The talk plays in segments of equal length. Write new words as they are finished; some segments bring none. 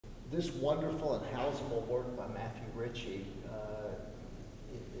this wonderful and houseable work by Matthew Ritchie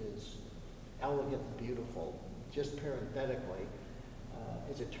is elegant and beautiful. Just parenthetically,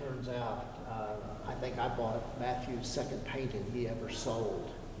 as it turns out, I think I bought Matthew's second painting he ever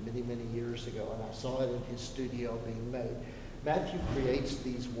sold many, many years ago, and I saw it in his studio being made. Matthew creates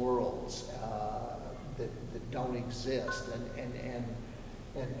these worlds that don't exist, and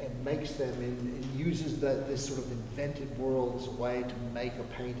makes them and uses this sort of invented world as a way to make a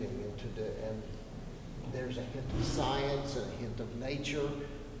painting and there's a hint of science and a hint of nature,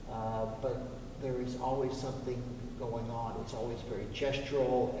 but there is always something going on. It's always very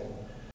gestural and